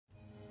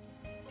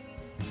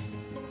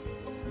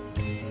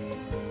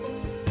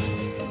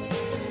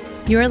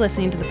You are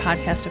listening to the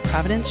podcast of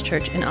Providence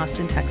Church in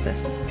Austin,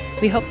 Texas.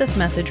 We hope this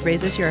message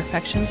raises your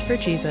affections for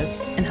Jesus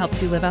and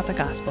helps you live out the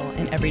gospel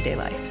in everyday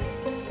life.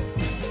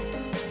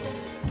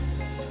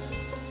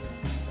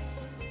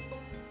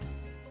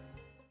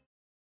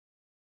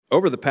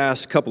 Over the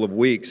past couple of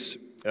weeks,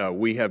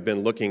 we have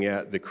been looking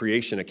at the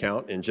creation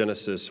account in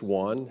Genesis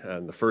 1.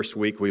 And the first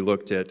week, we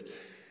looked at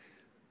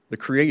the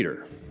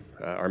Creator,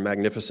 our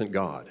magnificent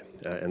God.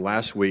 And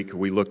last week,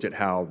 we looked at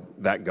how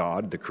that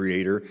God, the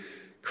Creator,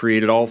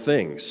 created all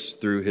things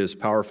through his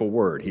powerful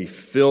word. He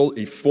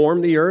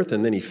formed the earth,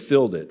 and then he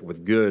filled it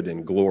with good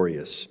and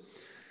glorious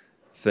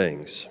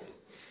things.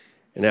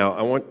 And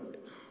now,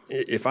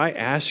 if I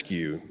ask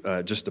you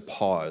just to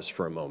pause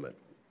for a moment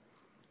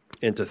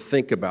and to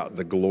think about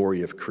the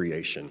glory of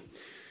creation,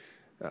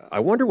 I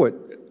wonder what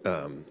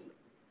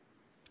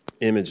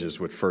images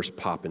would first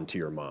pop into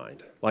your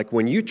mind. Like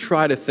when you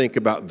try to think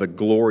about the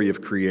glory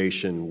of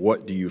creation,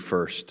 what do you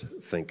first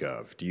think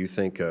of? Do you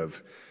think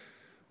of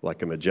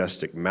like a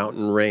majestic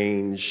mountain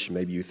range?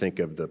 Maybe you think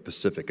of the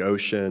Pacific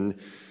Ocean.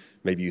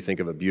 Maybe you think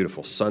of a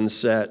beautiful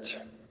sunset.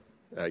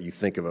 You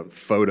think of a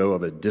photo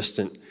of a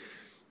distant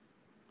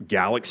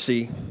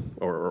galaxy,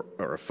 or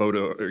a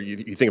photo, or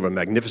you think of a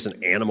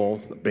magnificent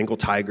animal, a Bengal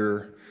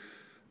tiger,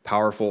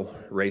 powerful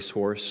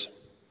racehorse.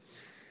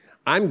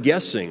 I'm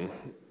guessing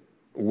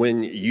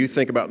when you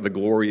think about the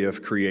glory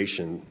of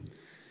creation,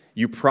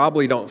 you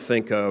probably don't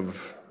think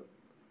of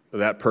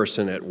that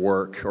person at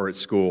work or at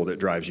school that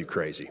drives you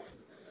crazy.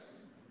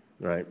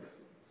 Right?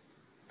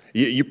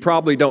 You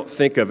probably don't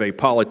think of a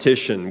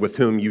politician with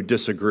whom you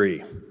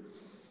disagree.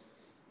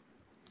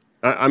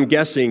 I'm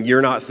guessing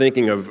you're not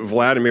thinking of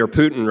Vladimir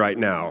Putin right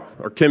now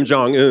or Kim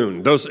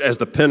Jong-un, those as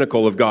the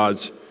pinnacle of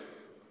God's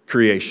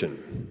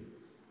creation.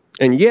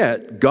 And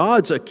yet,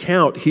 God's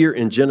account here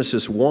in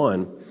Genesis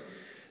 1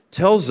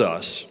 tells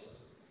us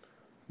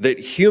that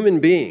human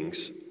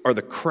beings are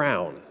the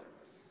crown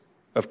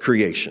of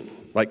creation.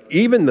 Like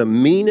even the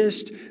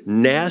meanest,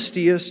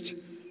 nastiest,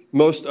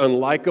 most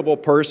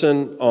unlikable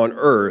person on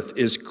earth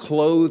is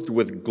clothed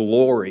with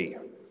glory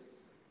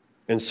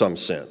in some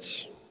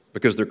sense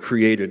because they're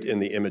created in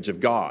the image of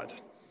God.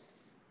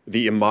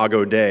 The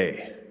Imago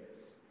Dei,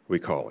 we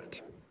call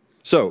it.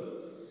 So,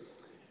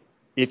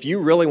 if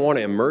you really want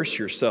to immerse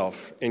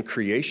yourself in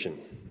creation,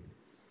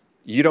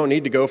 you don't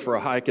need to go for a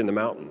hike in the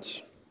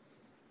mountains.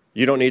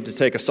 You don't need to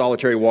take a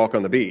solitary walk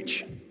on the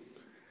beach.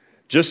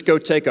 Just go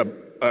take a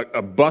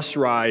bus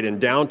ride in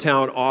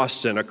downtown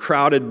Austin, a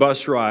crowded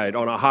bus ride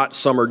on a hot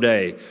summer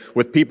day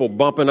with people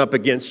bumping up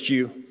against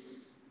you,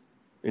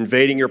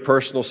 invading your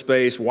personal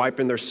space,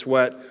 wiping their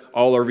sweat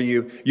all over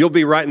you. You'll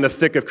be right in the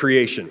thick of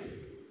creation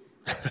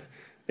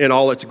in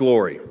all its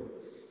glory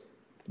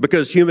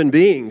because human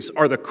beings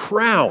are the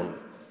crown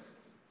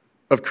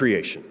of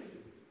creation.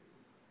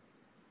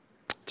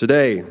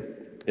 Today,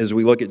 as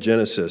we look at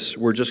Genesis,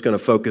 we're just going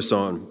to focus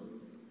on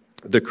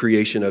the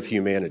creation of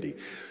humanity.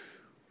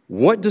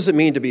 What does it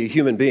mean to be a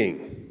human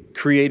being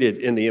created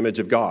in the image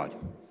of God?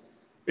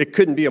 It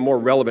couldn't be a more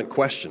relevant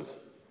question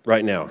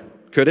right now,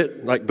 could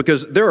it?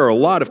 Because there are a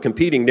lot of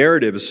competing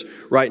narratives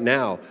right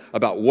now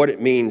about what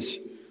it means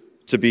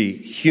to be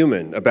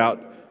human,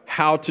 about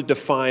how to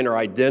define our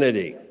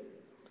identity,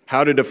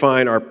 how to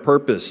define our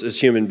purpose as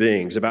human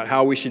beings, about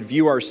how we should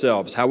view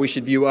ourselves, how we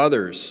should view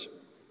others,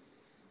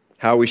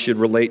 how we should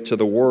relate to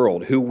the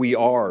world, who we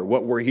are,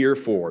 what we're here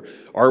for.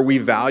 Are we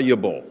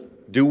valuable?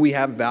 Do we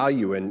have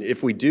value? And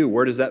if we do,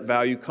 where does that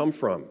value come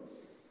from?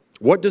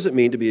 What does it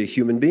mean to be a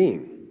human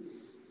being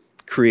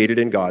created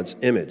in God's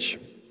image?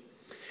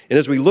 And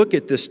as we look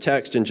at this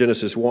text in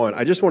Genesis 1,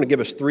 I just want to give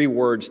us 3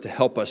 words to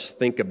help us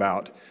think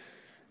about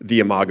the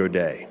Imago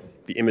Dei,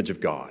 the image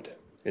of God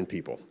in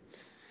people.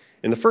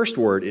 And the first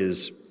word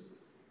is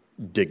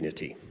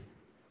dignity.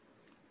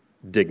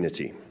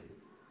 Dignity.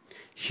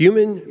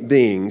 Human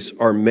beings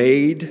are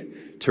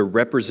made to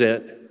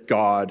represent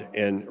God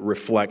and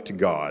reflect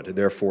God.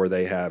 Therefore,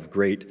 they have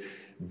great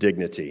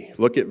dignity.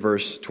 Look at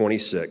verse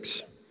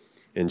 26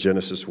 in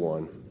Genesis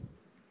 1.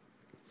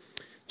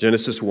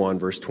 Genesis 1,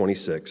 verse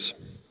 26.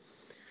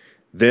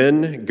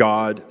 Then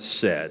God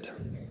said,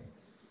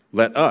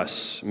 "Let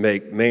us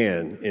make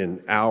man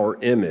in our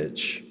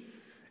image,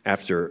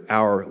 after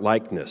our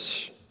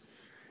likeness,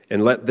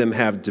 and let them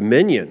have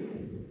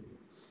dominion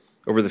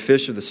over the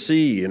fish of the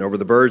sea, and over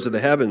the birds of the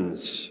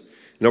heavens,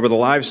 and over the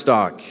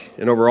livestock,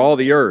 and over all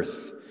the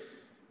earth,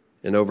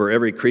 and over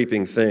every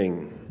creeping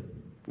thing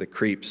that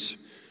creeps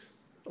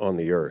on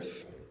the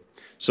earth."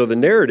 So the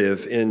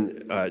narrative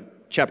in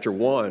chapter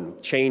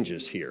 1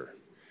 changes here.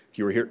 If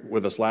you were here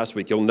with us last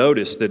week, you'll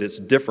notice that it's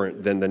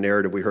different than the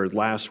narrative we heard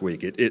last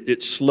week.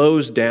 It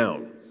slows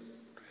down.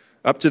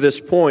 Up to this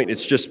point,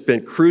 it's just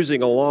been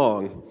cruising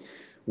along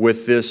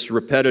with this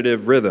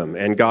repetitive rhythm.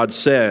 And God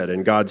said,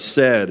 and God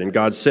said, and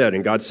God said,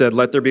 and God said,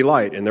 "Let there be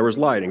light," and there was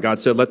light. And God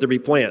said, "Let there be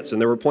plants," and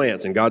there were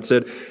plants. And God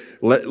said,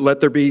 let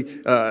there be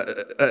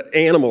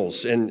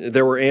animals, and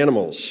there were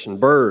animals and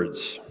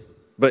birds.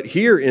 But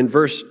here in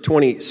verse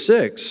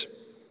 26,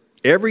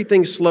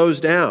 everything slows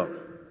down.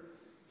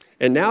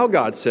 And now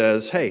God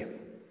says, hey,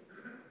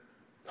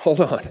 hold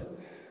on.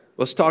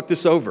 Let's talk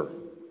this over.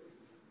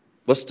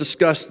 Let's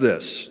discuss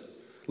this.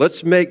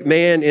 Let's make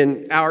man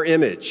in our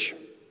image.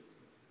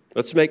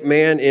 Let's make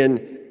man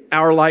in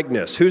our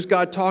likeness. Who's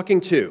God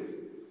talking to?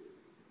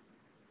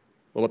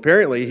 Well,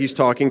 apparently he's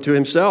talking to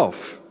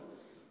himself.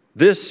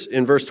 This,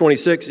 in verse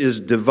 26, is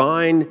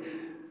divine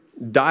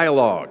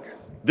dialogue.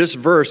 This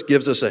verse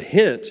gives us a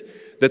hint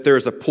that there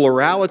is a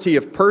plurality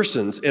of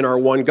persons in our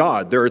one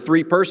God. There are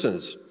three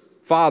persons: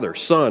 Father,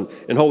 Son,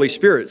 and Holy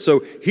Spirit.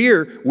 So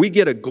here we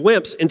get a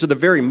glimpse into the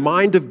very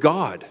mind of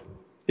God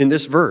in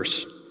this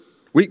verse.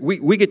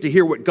 We get to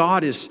hear what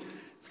God is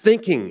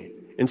thinking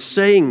and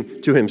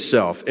saying to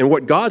himself. And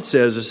what God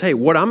says is, hey,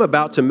 what I'm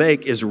about to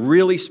make is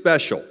really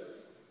special,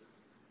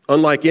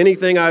 unlike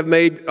anything I've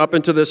made up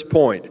until this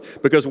point,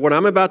 because what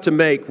I'm about to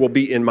make will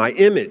be in my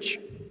image,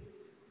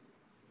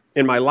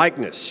 in my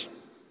likeness.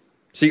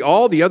 See,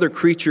 all the other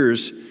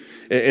creatures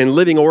and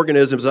living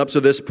organisms up to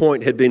this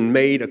point had been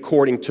made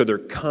according to their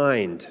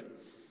kind.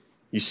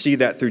 You see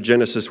that through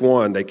Genesis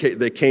 1.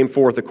 They came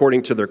forth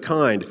according to their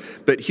kind.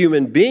 But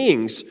human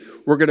beings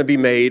were going to be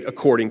made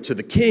according to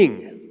the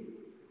King,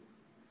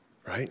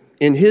 right?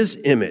 In his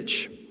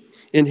image,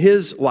 in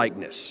his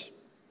likeness.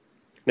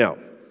 Now,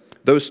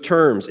 those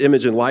terms,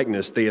 image and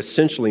likeness, they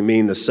essentially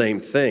mean the same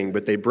thing,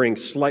 but they bring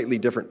slightly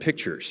different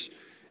pictures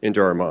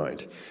into our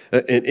mind.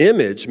 An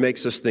image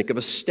makes us think of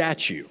a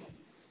statue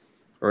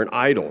or an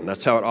idol, and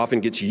that's how it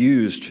often gets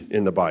used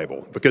in the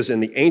Bible. Because in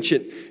the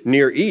ancient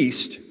Near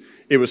East,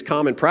 it was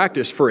common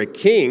practice for a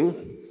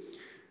king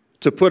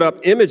to put up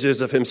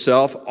images of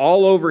himself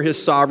all over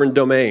his sovereign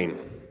domain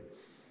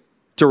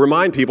to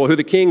remind people who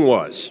the king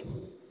was.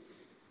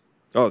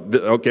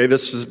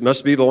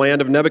 Must be the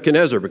land of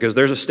Nebuchadnezzar because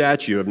there's a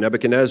statue of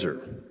Nebuchadnezzar.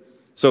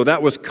 So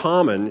that was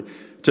common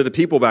to the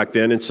people back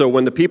then. And so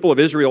when the people of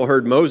Israel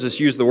heard Moses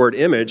use the word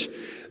image,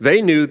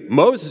 they knew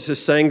Moses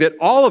is saying that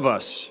all of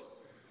us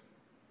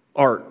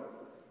are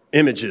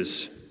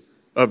images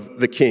of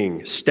the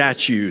king,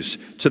 statues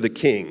to the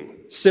king,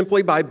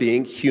 simply by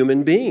being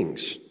human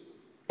beings.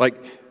 Like,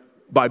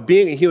 by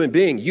being a human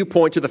being, you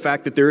point to the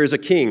fact that there is a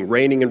king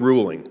reigning and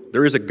ruling.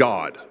 There is a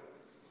God.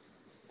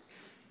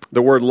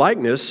 The word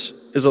likeness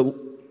is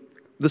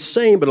the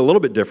same, but a little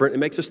bit different. It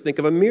makes us think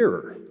of a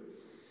mirror.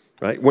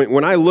 Right?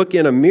 When I look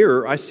in a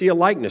mirror, I see a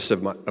likeness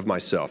of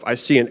myself. I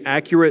see an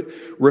accurate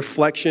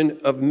reflection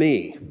of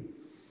me.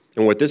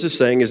 And what this is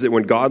saying is that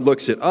when God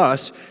looks at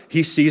us,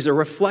 he sees a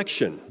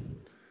reflection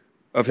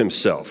of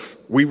himself.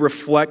 We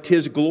reflect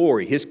his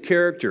glory, his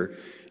character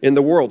in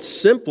the world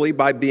simply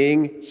by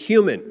being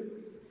human.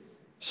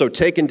 So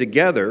taken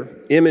together,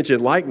 image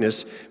and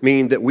likeness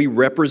mean that we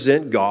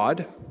represent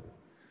God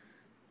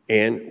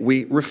and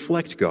we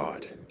reflect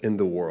God in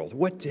the world.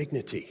 What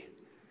dignity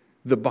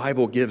the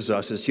Bible gives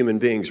us as human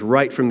beings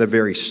right from the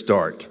very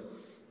start.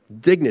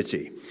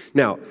 Dignity.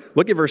 Now,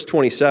 look at verse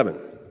 27.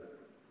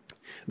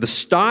 The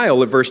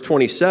style of verse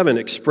 27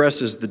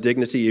 expresses the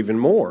dignity even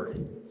more.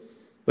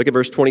 Look at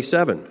verse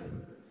 27.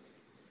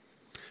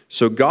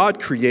 So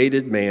God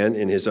created man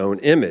in his own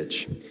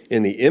image.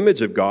 In the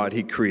image of God,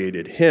 he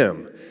created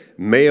him.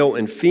 Male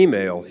and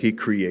female, he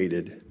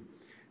created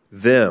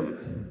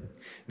them.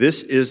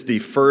 This is the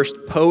first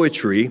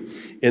poetry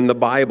in the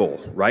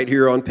Bible, right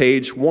here on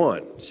page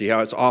 1. See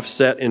how it's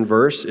offset in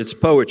verse? It's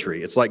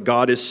poetry. It's like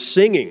God is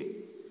singing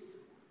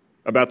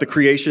about the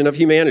creation of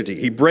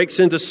humanity. He breaks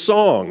into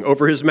song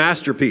over his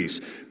masterpiece.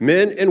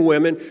 Men and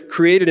women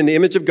created in the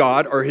image of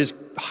God are his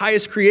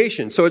highest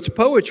creation, so it's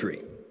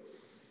poetry.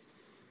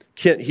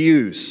 Kent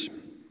Hughes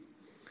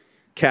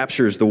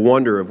captures the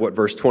wonder of what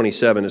verse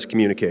 27 is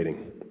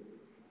communicating.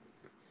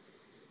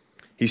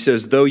 He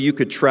says, though you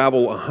could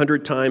travel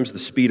 100 times the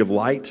speed of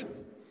light,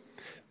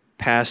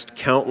 past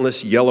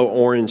countless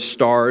yellow-orange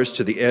stars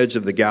to the edge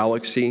of the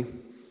galaxy,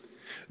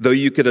 though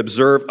you could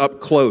observe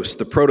up close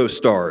the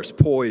protostars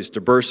poised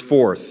to burst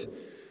forth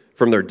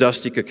from their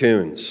dusty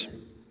cocoons,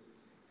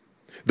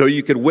 though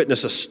you could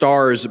witness a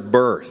star's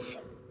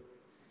birth,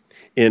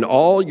 in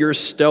all your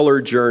stellar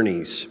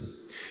journeys,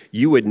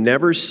 you would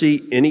never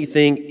see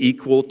anything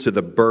equal to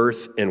the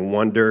birth and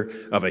wonder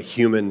of a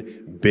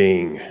human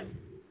being.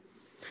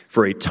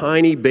 For a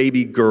tiny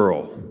baby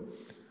girl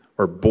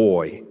or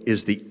boy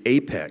is the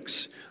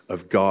apex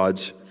of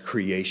God's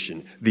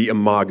creation, the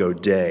Imago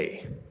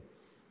Dei.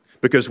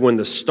 Because when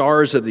the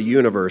stars of the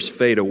universe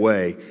fade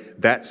away,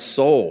 that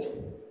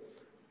soul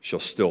shall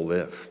still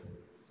live.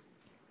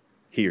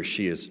 He or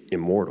she is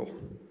immortal.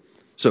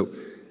 So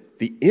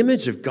the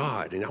image of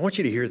God, and I want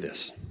you to hear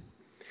this,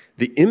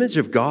 the image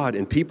of God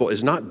in people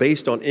is not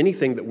based on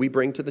anything that we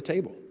bring to the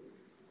table.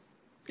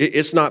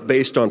 It's not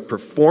based on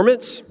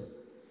performance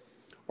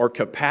or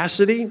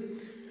capacity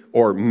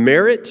or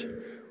merit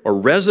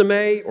or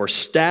resume or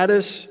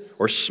status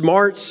or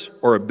smarts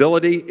or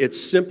ability. It's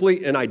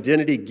simply an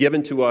identity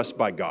given to us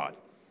by God.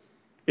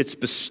 It's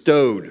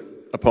bestowed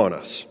upon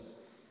us.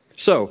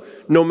 So,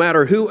 no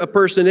matter who a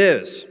person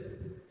is,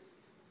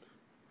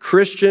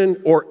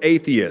 Christian or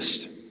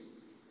atheist,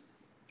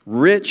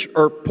 rich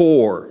or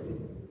poor,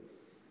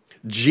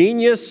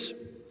 genius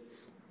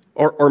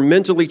or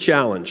mentally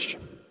challenged,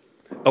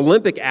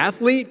 Olympic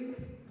athlete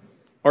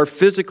or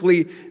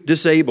physically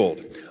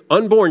disabled,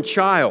 unborn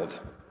child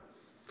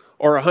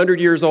or 100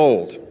 years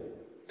old,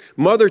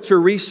 Mother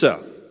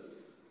Teresa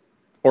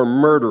or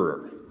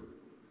murderer.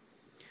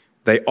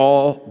 They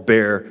all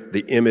bear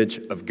the image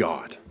of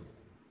God,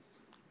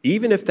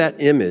 even if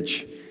that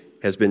image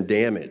has been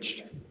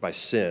damaged by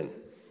sin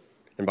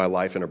and by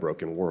life in a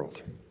broken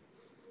world.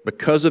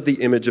 Because of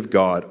the image of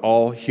God,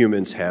 all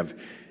humans have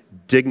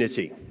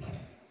dignity.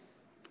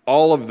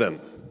 All of them.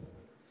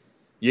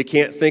 You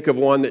can't think of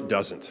one that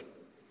doesn't.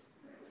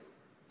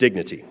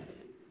 Dignity.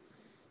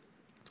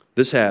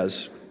 This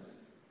has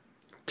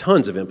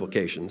tons of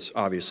implications,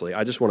 obviously.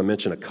 I just want to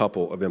mention a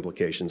couple of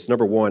implications.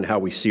 Number one, how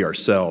we see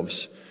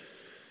ourselves.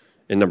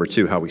 And number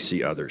two, how we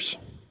see others.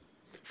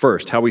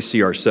 First, how we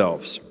see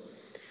ourselves.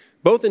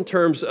 Both in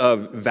terms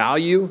of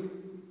value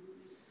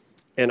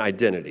and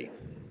identity.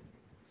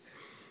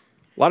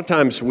 A lot of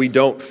times we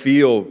don't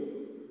feel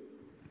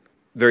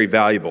very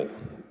valuable.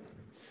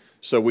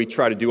 So we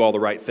try to do all the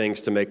right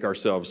things to make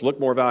ourselves look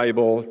more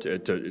valuable,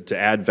 to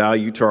add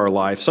value to our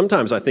life.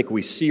 Sometimes I think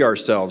we see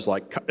ourselves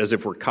like as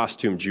if we're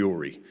costume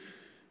jewelry.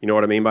 You know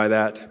what I mean by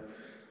that?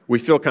 We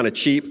feel kind of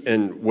cheap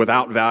and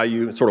without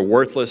value, sort of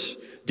worthless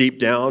deep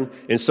down.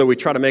 And so we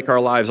try to make our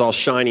lives all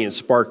shiny and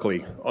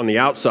sparkly on the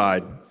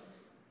outside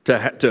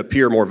to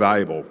appear more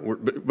valuable.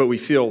 But we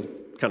feel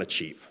kind of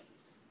cheap,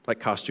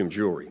 like costume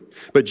jewelry.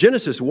 But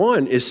Genesis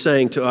 1 is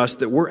saying to us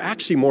that we're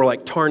actually more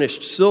like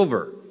tarnished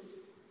silver.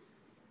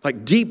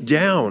 Like deep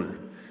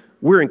down,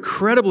 we're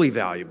incredibly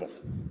valuable.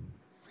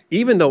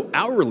 Even though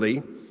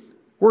outwardly,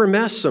 we're a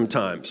mess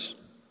sometimes.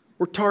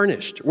 We're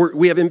tarnished.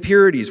 We have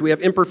impurities. We have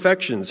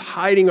imperfections,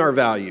 hiding our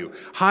value,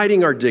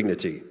 hiding our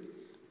dignity.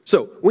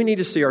 So we need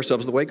to see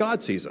ourselves the way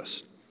God sees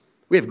us.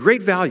 We have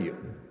great value.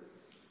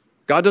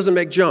 God doesn't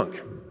make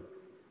junk,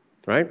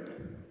 right?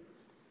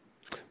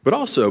 But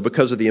also,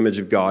 because of the image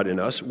of God in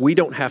us, we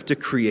don't have to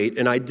create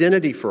an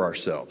identity for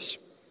ourselves.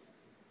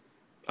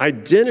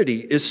 Identity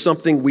is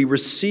something we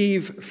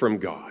receive from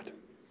God.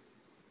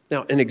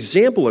 Now, an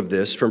example of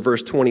this from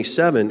verse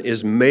 27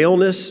 is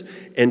maleness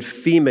and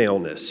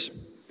femaleness.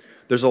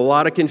 There's a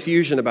lot of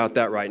confusion about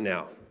that right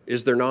now,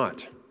 is there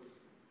not?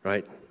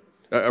 Right?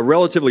 A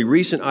relatively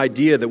recent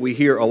idea that we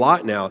hear a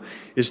lot now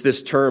is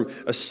this term,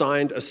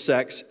 assigned a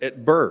sex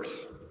at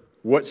birth.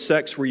 What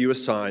sex were you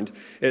assigned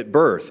at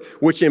birth?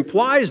 Which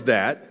implies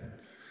that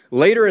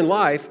later in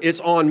life,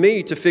 it's on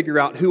me to figure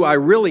out who I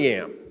really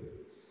am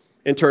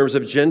in terms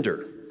of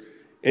gender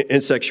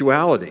and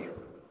sexuality.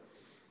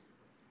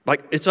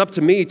 Like, it's up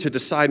to me to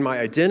decide my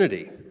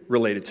identity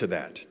related to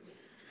that.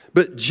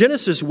 But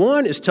Genesis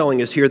 1 is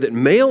telling us here that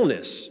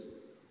maleness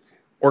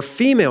or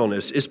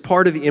femaleness is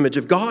part of the image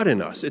of God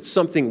in us. It's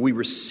something we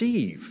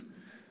receive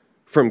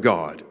from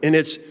God. And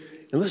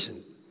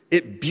listen,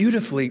 it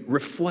beautifully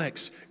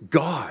reflects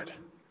God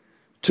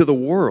to the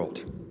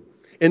world.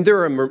 And there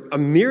are a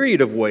myriad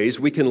of ways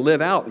we can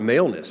live out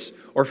maleness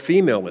or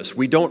femaleness.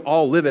 We don't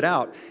all live it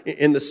out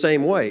in the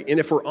same way. And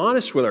if we're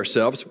honest with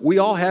ourselves, we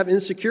all have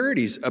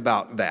insecurities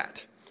about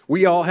that.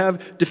 We all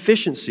have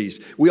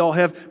deficiencies. We all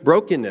have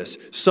brokenness.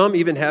 Some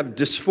even have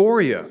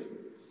dysphoria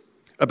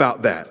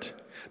about that.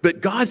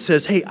 But God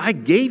says, hey, I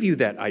gave you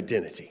that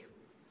identity.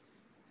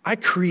 I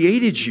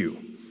created you,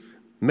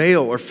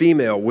 male or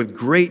female, with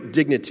great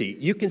dignity.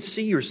 You can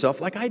see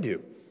yourself like I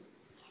do.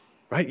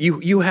 Right?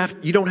 You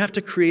don't have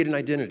to create an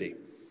identity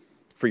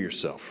for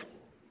yourself.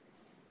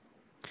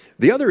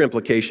 The other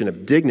implication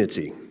of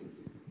dignity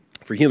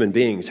for human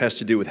beings has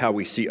to do with how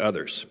we see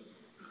others.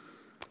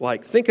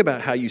 Like, think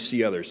about how you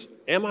see others.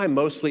 Am I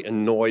mostly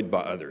annoyed by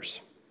others?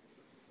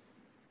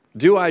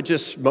 Do I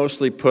just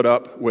mostly put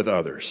up with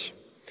others?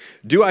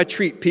 Do I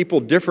treat people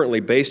differently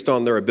based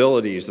on their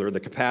abilities or the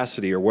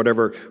capacity or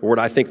whatever, or what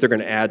I think they're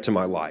going to add to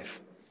my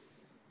life?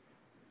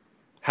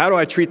 How do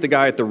I treat the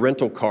guy at the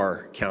rental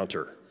car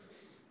counter?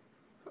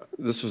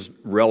 This was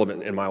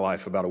relevant in my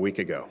life about a week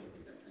ago.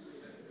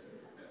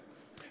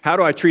 How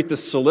do I treat the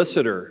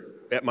solicitor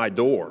at my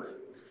door?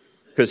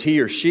 Because he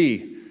or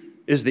she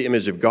is the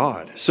image of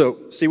God.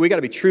 So, see, we got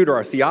to be true to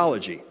our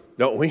theology,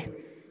 don't we?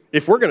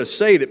 If we're going to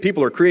say that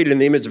people are created in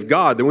the image of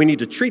God, then we need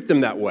to treat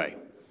them that way.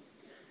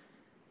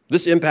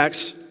 This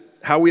impacts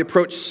how we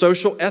approach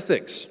social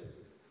ethics.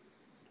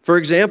 For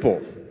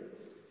example,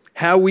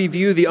 how we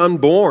view the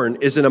unborn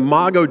is an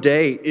Imago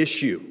Dei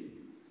issue.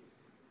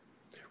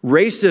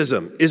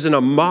 Racism is an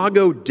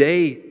Imago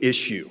Dei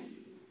issue.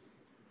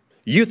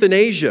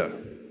 Euthanasia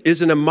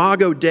is an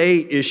Imago Dei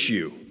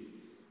issue.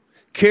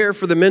 Care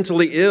for the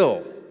mentally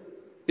ill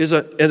is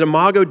an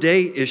Imago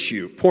Dei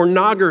issue.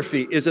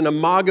 Pornography is an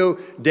Imago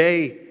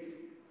Dei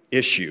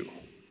issue.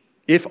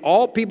 If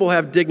all people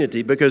have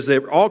dignity because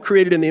they're all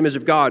created in the image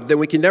of God, then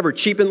we can never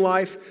cheapen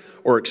life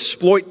or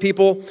exploit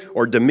people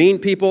or demean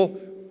people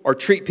or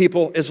treat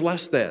people as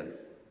less than.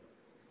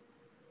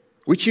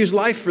 We choose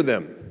life for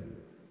them.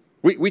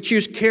 We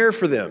choose care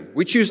for them.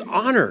 We choose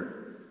honor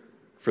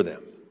for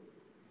them.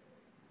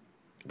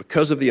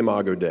 Because of the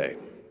Imago Dei,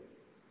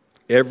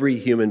 every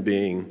human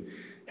being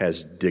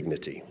has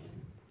dignity.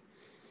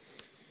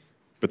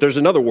 But there's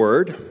another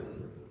word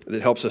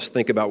that helps us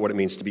think about what it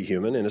means to be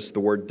human, and it's the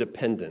word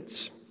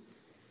dependence.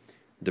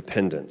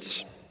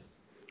 Dependence.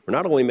 We're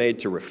not only made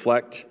to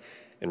reflect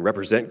and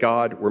represent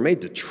God, we're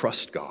made to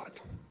trust God.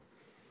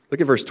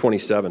 Look at verse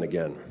 27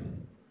 again.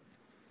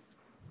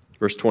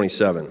 Verse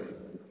 27.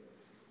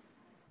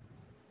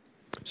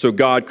 So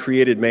God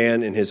created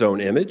man in his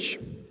own image.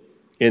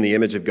 In the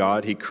image of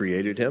God, he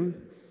created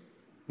him.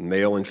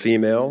 Male and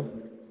female,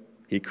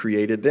 he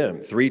created them.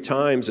 3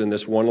 times in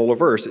this one little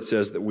verse, it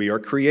says that we are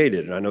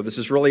created. And I know this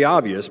is really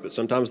obvious, but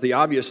sometimes the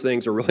obvious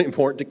things are really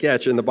important to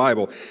catch in the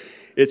Bible.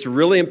 It's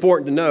really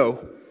important to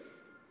know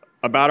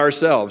about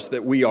ourselves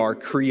that we are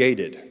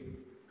created.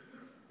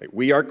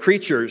 We are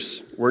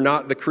creatures. We're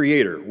not the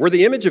creator. We're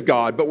the image of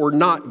God, but we're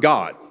not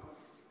God.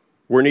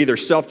 We're neither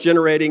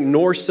self-generating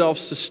nor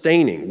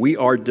self-sustaining. We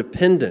are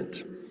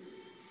dependent.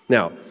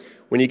 Now,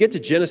 when you get to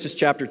Genesis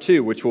chapter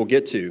 2, which we'll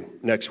get to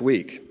next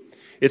week,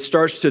 it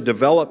starts to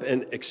develop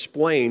and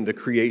explain the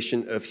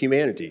creation of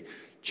humanity.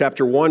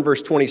 Chapter 1,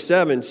 verse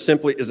 27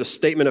 simply is a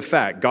statement of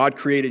fact. God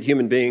created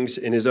human beings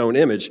in his own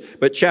image.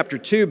 But chapter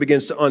 2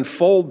 begins to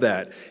unfold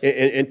that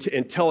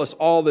and tell us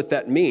all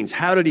that means.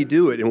 How did he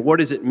do it and what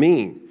does it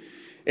mean?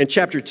 And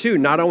chapter 2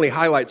 not only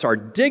highlights our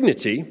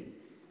dignity,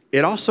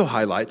 it also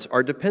highlights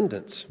our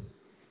dependence.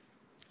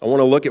 I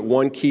want to look at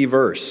one key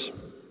verse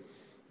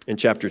in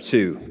chapter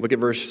 2. Look at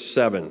verse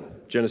 7,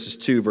 Genesis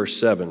 2, verse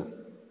 7.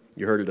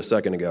 You heard it a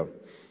second ago.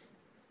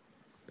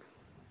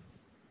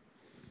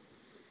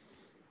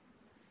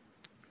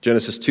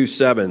 Genesis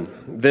 2:7.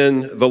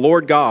 Then the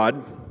Lord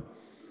God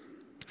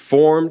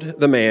formed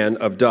the man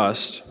of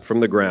dust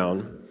from the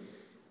ground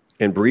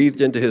and breathed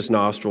into his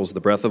nostrils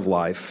the breath of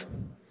life,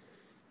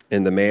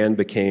 and the man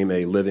became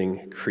a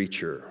living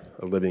creature,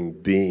 a living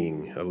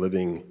being, a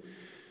living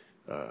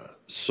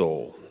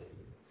soul.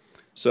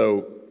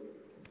 So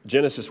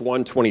Genesis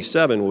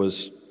 1:27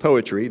 was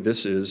poetry.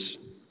 This is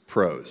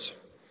prose.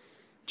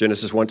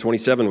 Genesis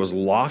 1:27 was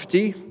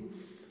lofty.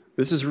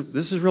 This is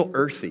real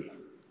earthy,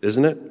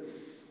 isn't it?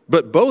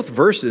 But both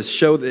verses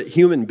show that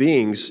human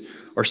beings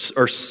are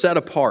set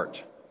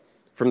apart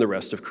from the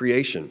rest of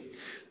creation.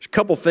 There's a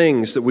couple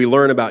things that we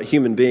learn about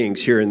human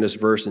beings here in this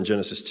verse in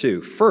Genesis 2.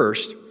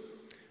 First,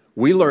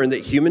 we learn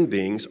that human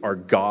beings are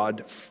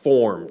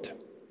God-formed.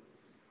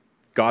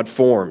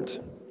 God-formed.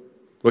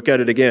 Look at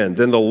it again.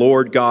 Then the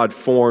Lord God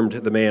formed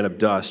the man of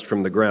dust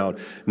from the ground.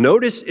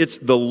 Notice it's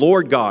the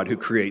Lord God who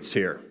creates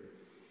here.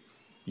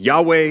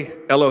 Yahweh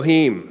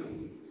Elohim.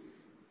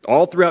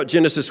 All throughout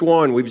Genesis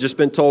 1, we've just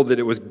been told that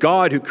it was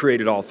God who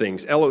created all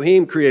things.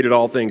 Elohim created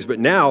all things. But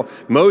now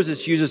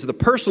Moses uses the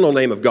personal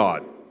name of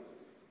God,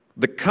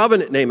 the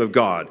covenant name of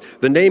God,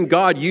 the name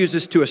God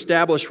uses to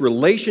establish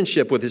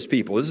relationship with his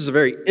people. This is a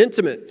very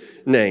intimate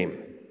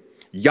name.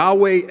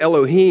 Yahweh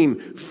Elohim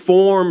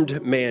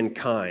formed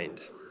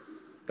mankind.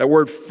 That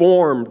word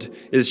formed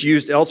is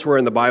used elsewhere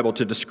in the Bible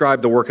to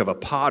describe the work of a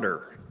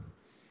potter.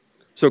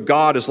 So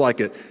God is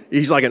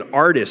he's like an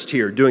artist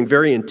here doing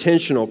very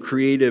intentional,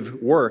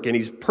 creative work, and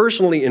he's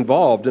personally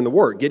involved in the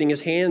work, getting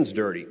his hands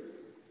dirty.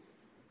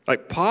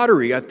 Like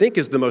pottery, I think,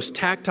 is the most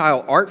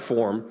tactile art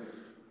form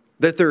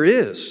that there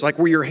is, like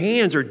where your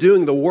hands are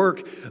doing the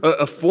work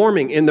of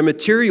forming and the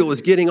material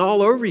is getting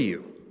all over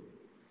you.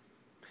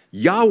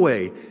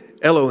 Yahweh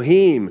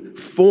Elohim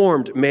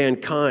formed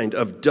mankind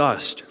of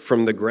dust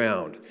from the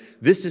ground.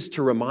 This is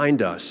to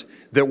remind us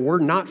that we're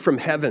not from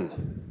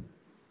heaven.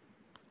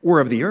 We're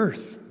of the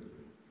earth,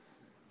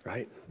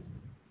 right?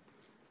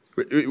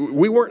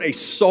 We weren't a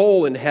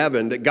soul in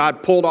heaven that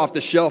God pulled off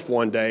the shelf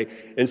one day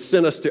and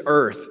sent us to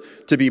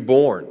earth to be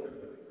born.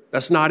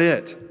 That's not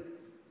it.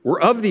 We're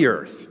of the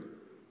earth.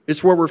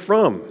 It's where we're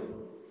from.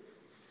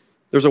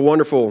 There's a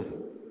wonderful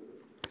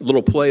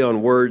little play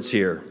on words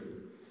here.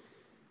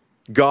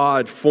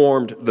 God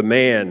formed the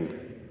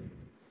man,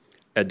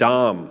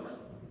 Adam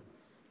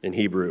in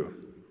Hebrew,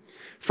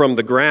 from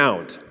the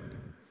ground,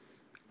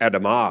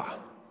 Adamah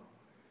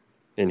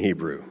in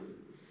Hebrew.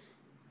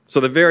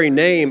 So the very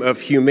name of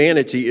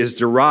humanity is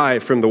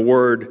derived from the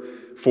word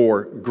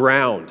for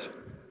ground,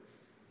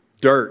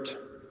 dirt,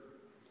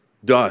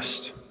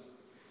 dust.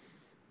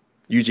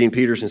 Eugene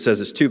Peterson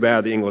says it's too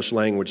bad the English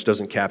language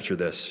doesn't capture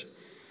this.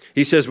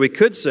 He says we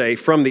could say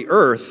from the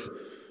earth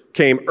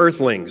came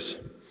earthlings.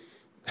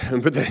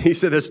 But he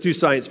said that's too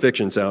science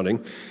fiction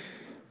sounding.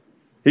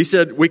 He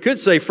said we could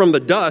say from the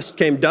dust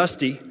came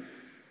Dusty,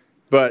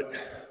 but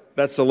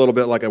that's a little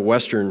bit like a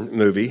Western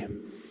movie.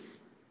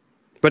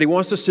 But he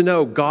wants us to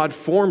know God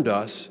formed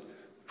us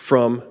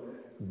from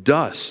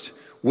dust,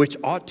 which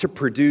ought to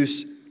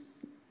produce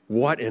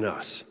what in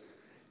us?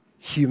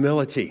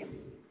 Humility.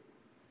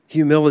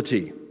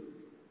 Humility.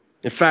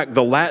 In fact,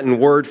 the Latin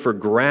word for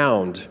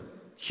ground,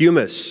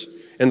 humus,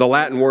 and the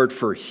Latin word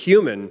for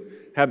human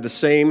have the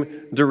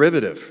same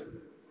derivative.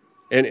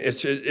 And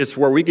it's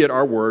where we get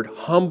our word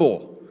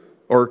humble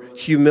or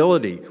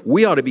humility.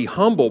 We ought to be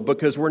humble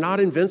because we're not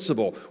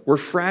invincible. We're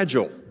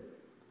fragile.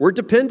 We're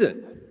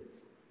dependent.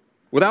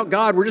 Without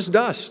God, we're just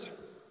dust.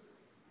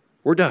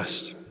 We're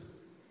dust.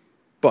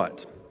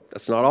 But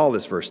that's not all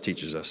this verse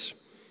teaches us.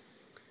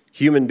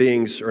 Human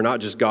beings are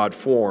not just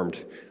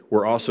God-formed,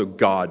 we're also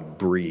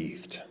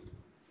God-breathed.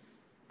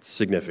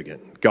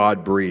 Significant.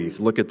 God breathed.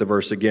 Look at the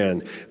verse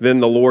again. Then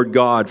the Lord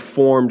God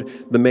formed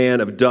the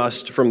man of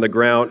dust from the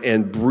ground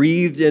and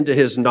breathed into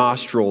his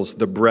nostrils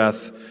the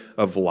breath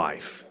of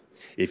life.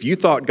 If you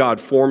thought God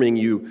forming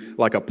you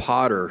like a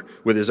potter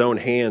with his own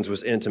hands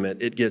was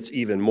intimate, it gets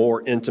even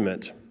more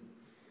intimate.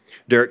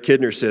 Derek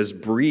Kidner says,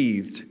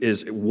 breathed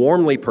is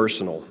warmly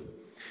personal,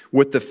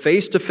 with the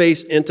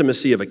face-to-face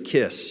intimacy of a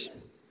kiss,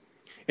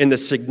 and the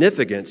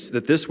significance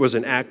that this was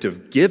an act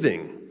of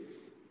giving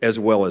as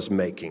well as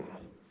making.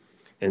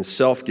 And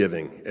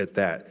self-giving at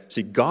that.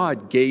 See,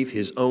 God gave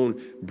his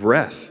own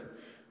breath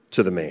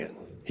to the man.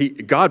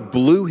 God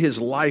blew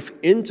his life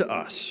into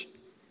us,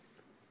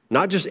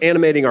 not just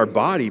animating our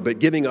body, but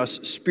giving us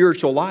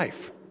spiritual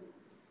life.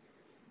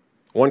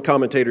 One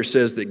commentator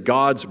says that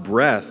God's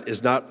breath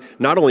is not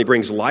only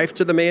brings life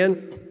to the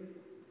man,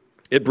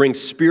 it brings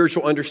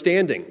spiritual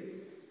understanding.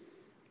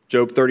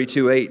 Job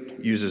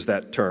 32:8 uses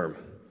that term.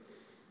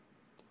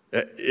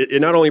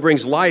 It not only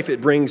brings life, it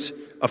brings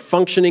a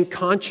functioning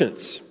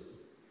conscience.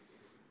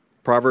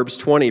 Proverbs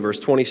 20, verse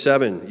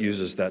 27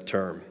 uses that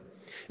term.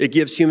 It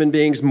gives human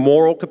beings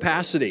moral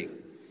capacity.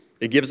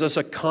 It gives us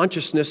a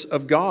consciousness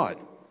of God.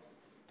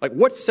 Like,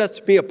 what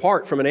sets me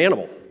apart from an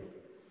animal?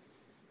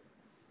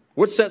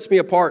 What sets me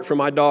apart from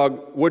my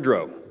dog,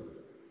 Woodrow?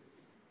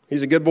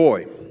 He's a good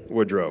boy,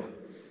 Woodrow.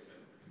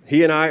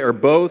 He and I are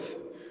both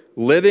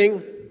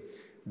living,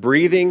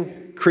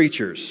 breathing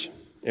creatures,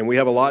 and we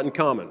have a lot in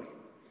common.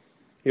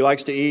 He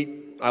likes to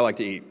eat, I like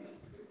to eat.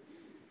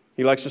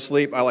 He likes to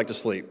sleep, I like to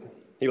sleep.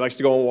 He likes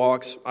to go on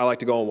walks. I like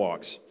to go on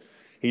walks.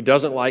 He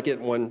doesn't like it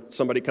when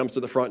somebody comes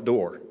to the front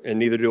door, and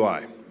neither do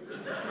I.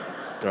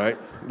 Right?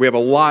 We have a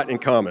lot in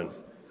common.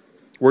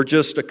 We're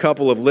just a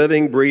couple of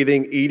living,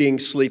 breathing, eating,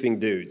 sleeping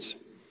dudes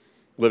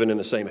living in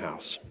the same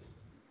house.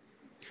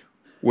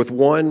 With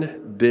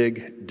one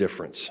big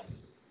difference.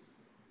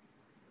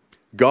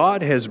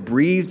 God has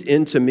breathed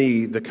into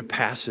me the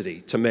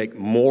capacity to make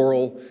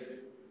moral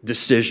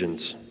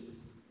decisions.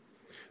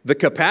 The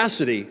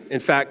capacity, in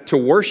fact, to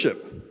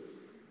worship.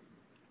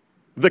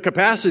 The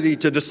capacity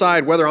to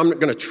decide whether I'm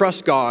going to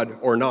trust God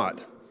or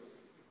not.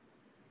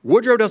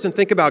 Woodrow doesn't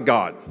think about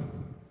God.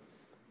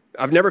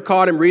 I've never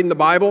caught him reading the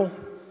Bible,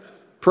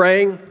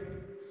 praying.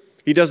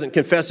 He doesn't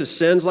confess his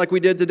sins like we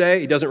did today.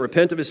 He doesn't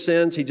repent of his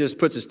sins. He just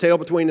puts his tail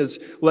between his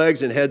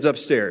legs and heads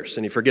upstairs,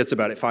 and he forgets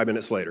about it 5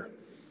 minutes later.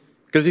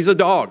 Because he's a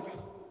dog.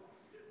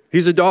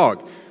 He's a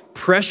dog.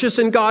 Precious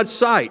in God's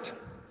sight,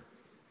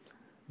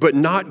 but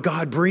not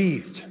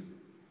God-breathed.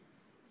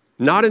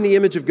 Not in the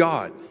image of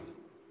God.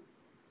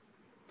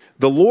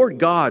 The Lord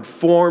God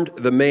formed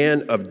the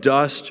man of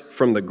dust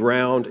from the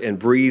ground and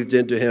breathed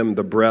into him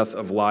the breath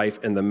of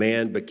life, and the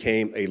man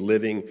became a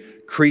living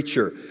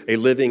creature, a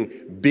living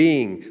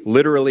being,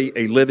 literally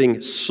a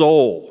living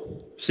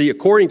soul. See,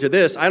 according to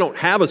this, I don't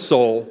have a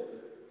soul.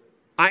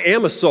 I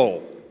am a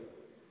soul.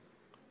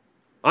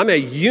 I'm a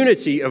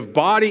unity of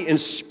body and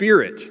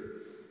spirit,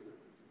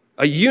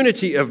 a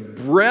unity of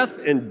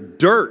breath and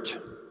dirt,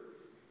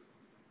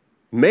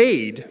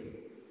 made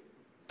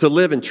to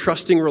live in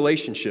trusting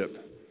relationship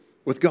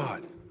with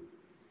God.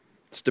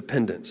 It's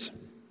dependence.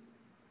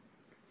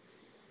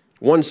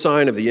 One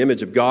sign of the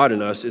image of God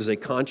in us is a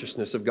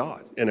consciousness of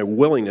God and a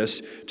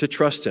willingness to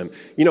trust him.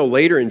 You know,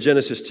 later in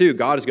Genesis 2,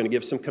 God is going to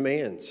give some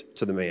commands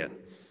to the man.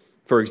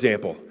 For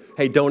example,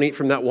 hey, don't eat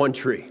from that one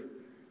tree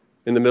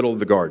in the middle of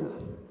the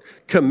garden.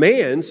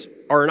 Commands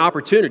are an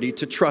opportunity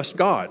to trust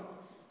God,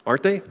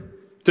 aren't they?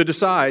 To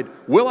decide,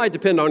 will I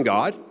depend on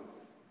God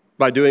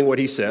by doing what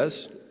he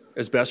says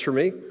is best for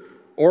me?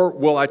 Or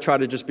will I try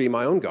to just be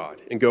my own God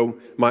and go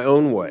my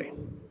own way?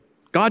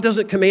 God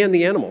doesn't command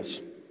the animals.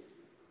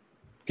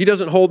 He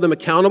doesn't hold them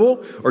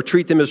accountable or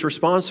treat them as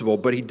responsible,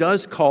 but he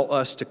does call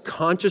us to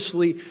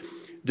consciously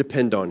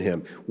depend on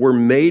him. We're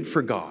made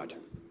for God.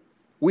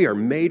 We are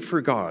made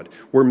for God.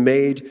 We're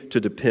made to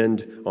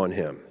depend on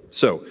him.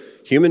 So,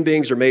 human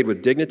beings are made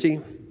with dignity.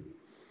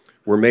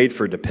 We're made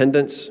for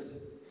dependence.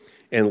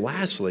 And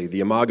lastly, the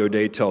Imago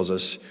Dei tells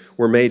us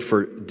we're made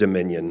for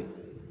dominion.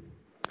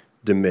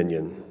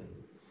 Dominion.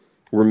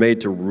 We're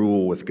made to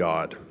rule with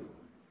God.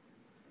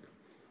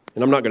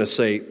 And I'm not going to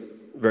say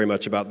very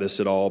much about this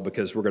at all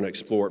because we're going to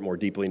explore it more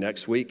deeply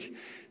next week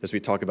as we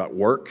talk about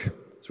work,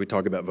 as we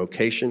talk about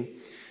vocation.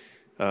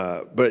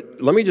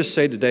 But let me just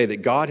say today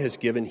that God has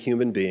given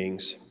human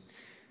beings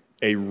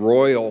a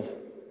royal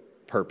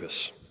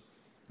purpose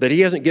that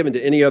he hasn't given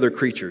to any other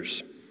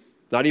creatures,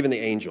 not even the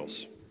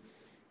angels.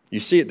 You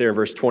see it there in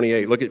verse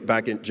 28. Look at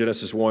back in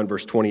Genesis 1,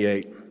 verse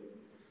 28.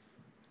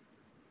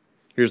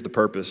 Here's the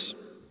purpose.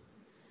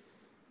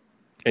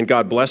 And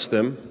God blessed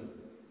them.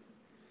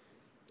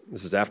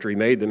 This is after he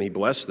made them, he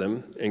blessed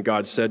them. And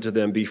God said to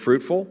them, be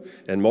fruitful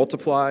and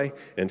multiply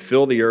and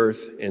fill the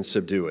earth and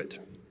subdue it.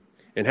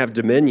 And have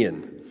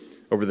dominion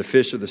over the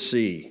fish of the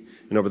sea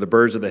and over the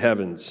birds of the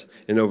heavens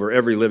and over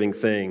every living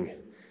thing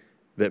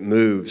that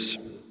moves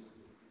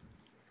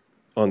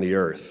on the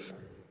earth.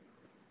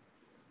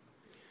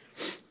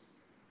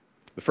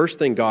 The first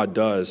thing God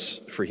does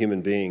for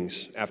human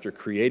beings after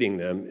creating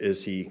them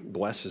is he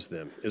blesses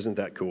them. Isn't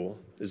that cool?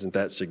 Isn't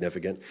that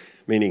significant?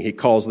 Meaning he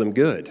calls them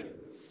good.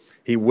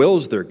 He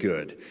wills their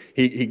good.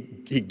 He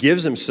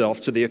gives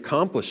himself to the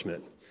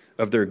accomplishment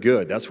of their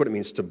good. That's what it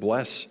means to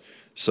bless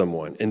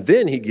someone. And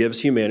then he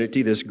gives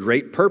humanity this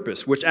great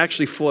purpose, which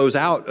actually flows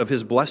out of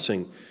his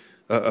blessing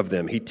of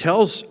them. He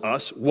tells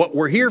us what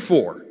we're here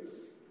for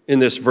in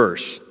this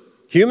verse.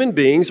 Human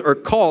beings are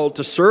called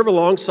to serve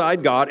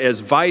alongside God as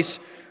vice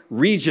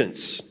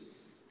regents,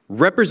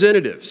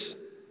 representatives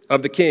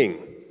of the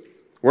king.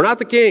 We're not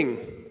the king,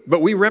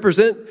 but we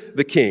represent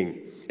the king.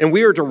 And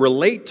we are to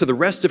relate to the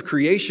rest of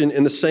creation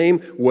in the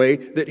same way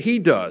that he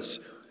does.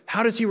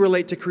 How does he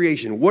relate to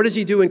creation? What does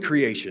he do in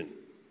creation?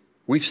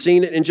 We've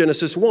seen it in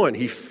Genesis 1.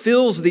 He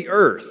fills the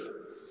earth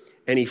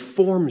and he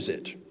forms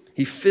it.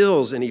 He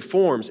fills and he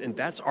forms, and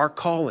that's our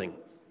calling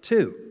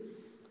too.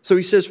 So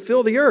he says,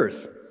 fill the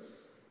earth.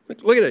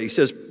 Look at it. He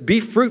says,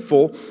 be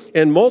fruitful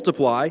and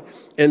multiply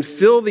and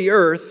fill the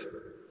earth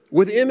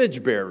with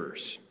image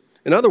bearers.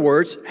 In other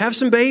words, have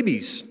some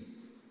babies,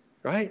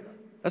 right?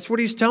 That's what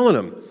he's telling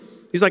them.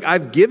 He's like,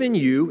 I've given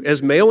you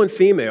as male and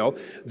female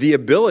the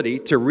ability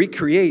to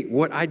recreate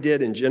what I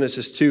did in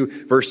Genesis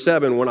 2, verse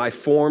 7, when I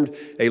formed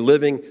a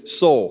living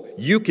soul.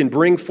 You can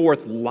bring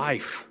forth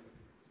life.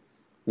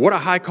 What a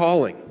high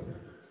calling.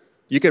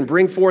 You can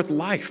bring forth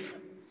life.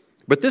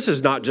 But this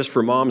is not just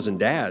for moms and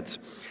dads.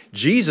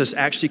 Jesus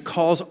actually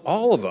calls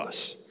all of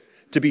us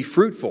to be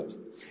fruitful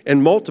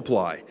and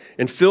multiply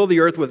and fill the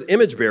earth with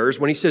image bearers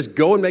when he says,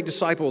 go and make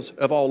disciples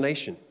of all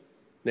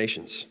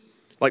nations.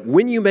 Like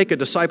when you make a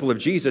disciple of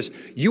Jesus,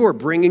 you are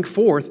bringing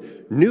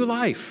forth new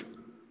life,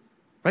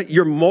 right?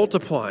 You're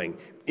multiplying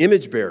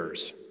image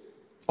bearers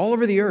all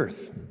over the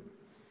earth.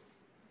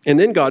 And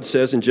then God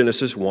says in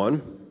Genesis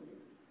 1,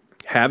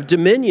 have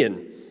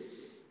dominion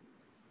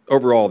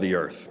over all the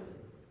earth.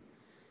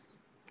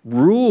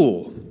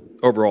 Rule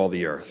over all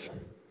the earth.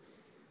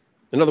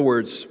 In other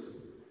words,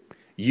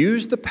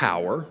 use the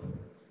power,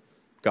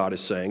 God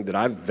is saying, that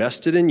I've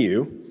vested in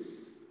you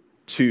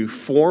to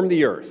form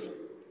the earth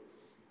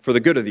for the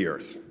good of the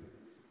earth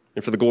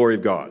and for the glory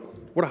of God.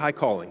 What a high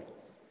calling.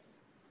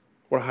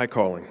 What a high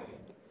calling.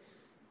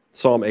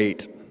 Psalm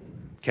 8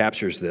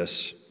 captures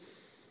this.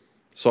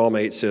 Psalm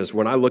 8 says,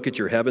 when I look at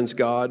your heavens,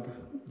 God,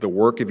 the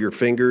work of your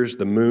fingers,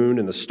 the moon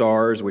and the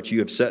stars which you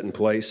have set in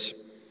place,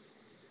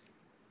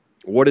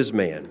 what is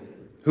man?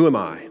 Who am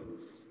I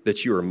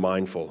that you are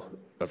mindful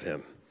of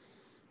him?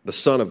 The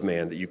Son of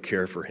Man that you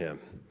care for him.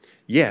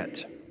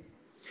 Yet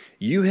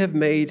you have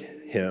made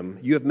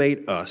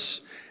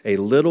us a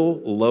little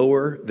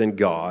lower than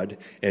God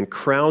and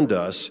crowned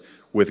us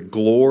with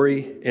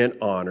glory and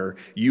honor.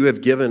 You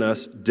have given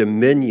us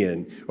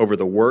dominion over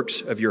the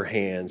works of your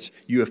hands.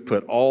 You have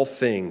put all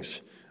things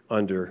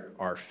under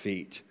our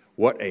feet.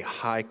 What a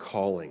high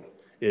calling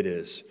it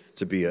is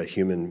to be a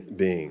human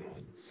being.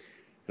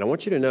 And I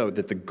want you to know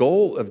that the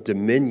goal of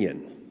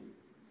dominion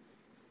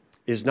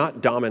is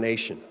not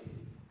domination.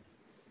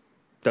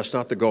 That's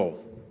not the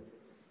goal.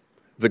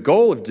 The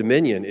goal of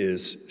dominion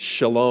is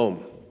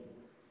shalom,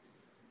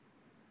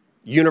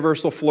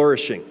 universal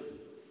flourishing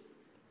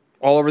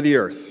all over the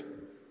earth.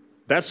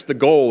 That's the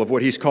goal of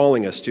what he's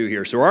calling us to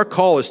here. So our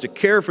call is to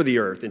care for the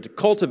earth and to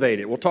cultivate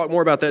it. We'll talk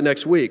more about that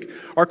next week.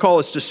 Our call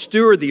is to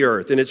steward the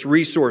earth and its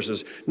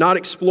resources, not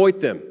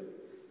exploit them.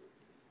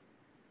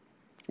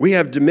 We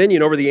have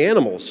dominion over the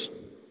animals,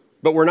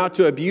 but we're not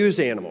to abuse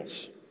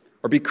animals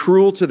or be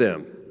cruel to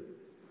them.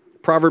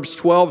 Proverbs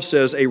 12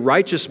 says, a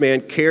righteous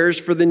man cares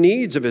for the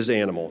needs of his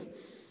animal.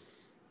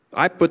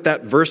 I put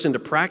that verse into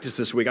practice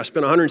this week. I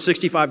spent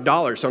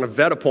 $165 on a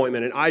vet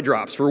appointment and eye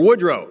drops for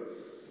Woodrow.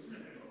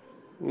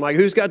 I'm like,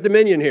 who's got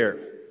dominion here?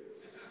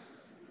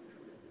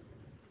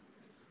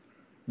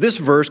 This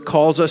verse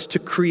calls us to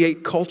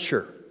create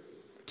culture,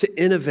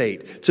 to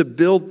innovate, to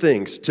build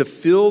things, to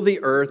fill the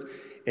earth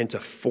and to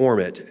form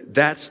it.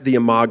 That's the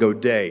Imago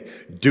Day.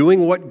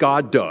 Doing what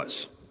God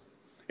does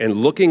and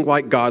looking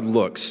like God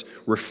looks,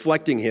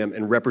 reflecting him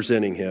and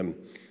representing him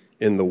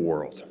in the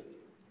world.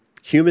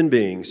 Human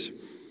beings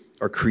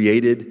are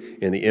created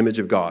in the image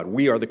of God.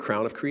 We are the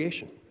crown of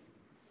creation.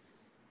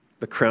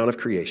 The crown of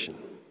creation.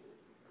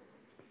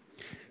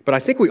 But I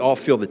think we all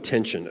feel the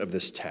tension of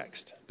this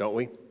text, don't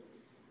we?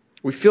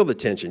 We feel the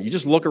tension. You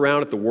just look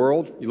around at the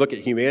world, you look at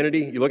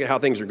humanity, you look at how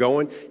things are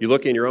going, you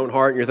look in your own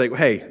heart and you think,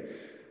 hey,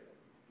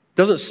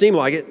 doesn't seem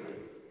like it.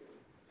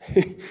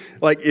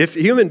 Like if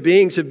human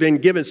beings have been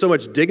given so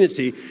much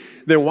dignity,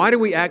 then why do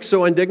we act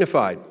so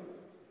undignified?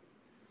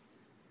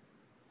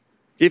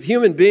 If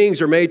human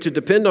beings are made to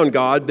depend on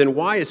God, then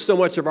why is so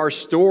much of our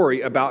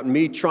story about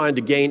me trying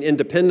to gain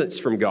independence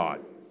from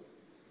God?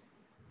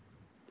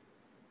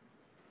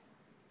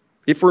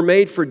 If we're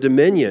made for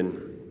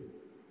dominion,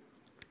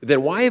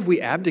 then why have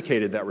we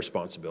abdicated that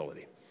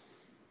responsibility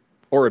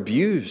or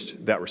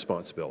abused that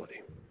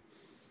responsibility?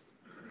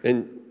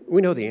 And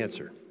we know the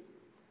answer.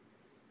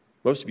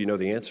 Most of you know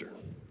the answer.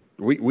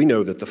 We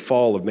know that the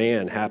fall of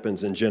man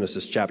happens in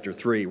Genesis chapter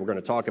 3. We're going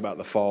to talk about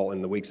the fall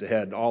in the weeks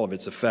ahead and all of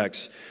its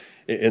effects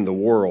in the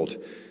world.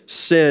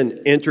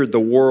 Sin entered the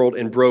world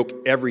and broke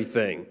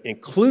everything,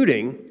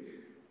 including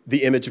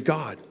the image of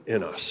God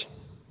in us.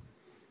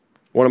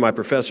 One of my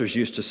professors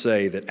used to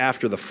say that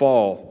after the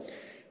fall,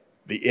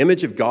 the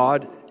image of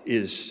God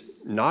is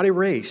not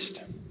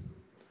erased,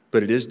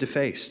 but it is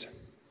defaced.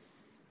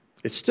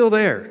 It's still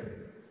there,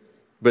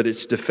 but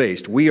it's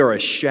defaced. We are a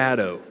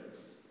shadow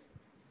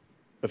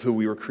of who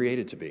we were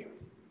created to be.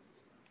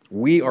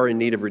 We are in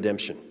need of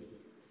redemption.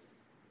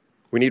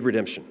 We need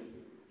redemption.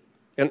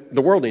 And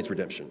the world needs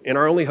redemption. And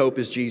our only hope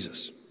is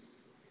Jesus.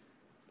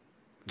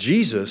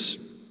 Jesus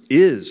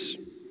is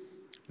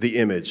the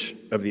image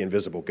of the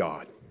invisible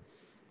God,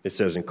 it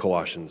says in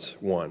Colossians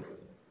 1.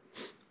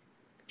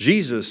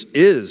 Jesus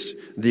is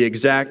the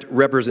exact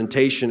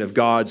representation of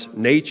God's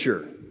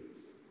nature,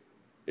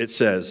 it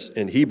says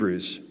in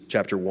Hebrews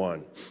chapter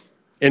 1.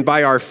 And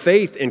by our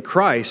faith in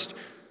Christ,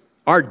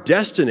 our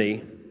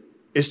destiny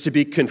is to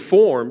be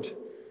conformed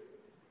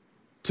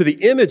to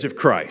the image of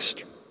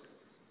Christ,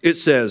 it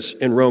says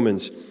in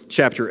Romans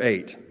chapter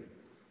 8.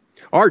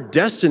 Our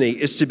destiny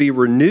is to be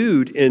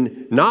renewed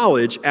in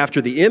knowledge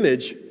after the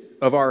image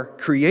of our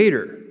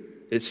Creator,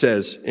 it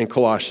says in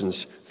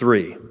Colossians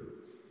 3.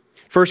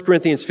 1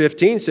 Corinthians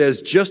 15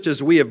 says, just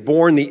as we have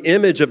borne the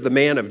image of the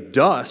man of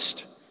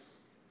dust,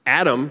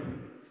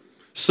 Adam,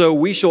 so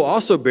we shall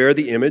also bear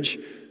the image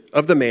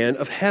of the man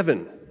of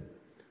heaven,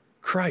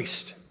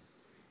 Christ.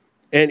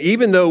 And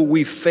even though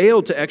we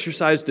failed to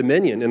exercise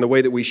dominion in the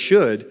way that we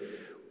should,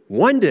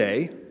 one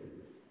day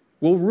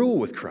we'll rule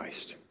with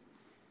Christ,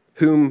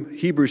 whom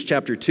Hebrews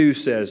chapter 2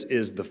 says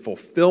is the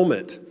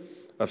fulfillment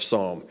of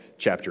Psalm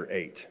chapter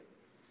 8.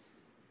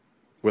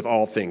 With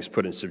all things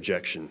put in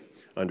subjection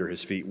under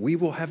his feet, we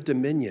will have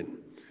dominion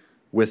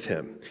with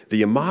him.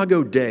 The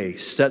Imago Dei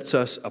sets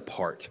us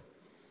apart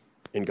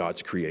in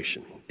God's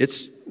creation.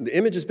 The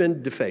image has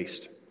been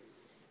defaced,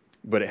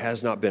 but it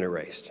has not been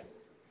erased.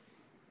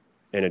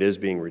 And it is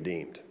being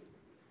redeemed.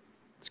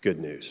 It's good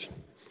news.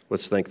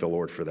 Let's thank the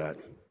Lord for that.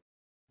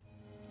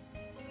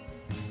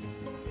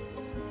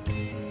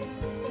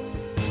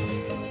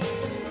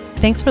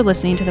 Thanks for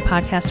listening to the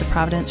podcast of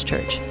Providence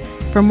Church.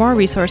 For more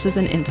resources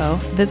and info,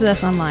 visit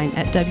us online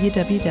at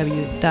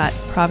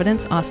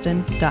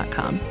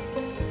www.providenceaustin.com.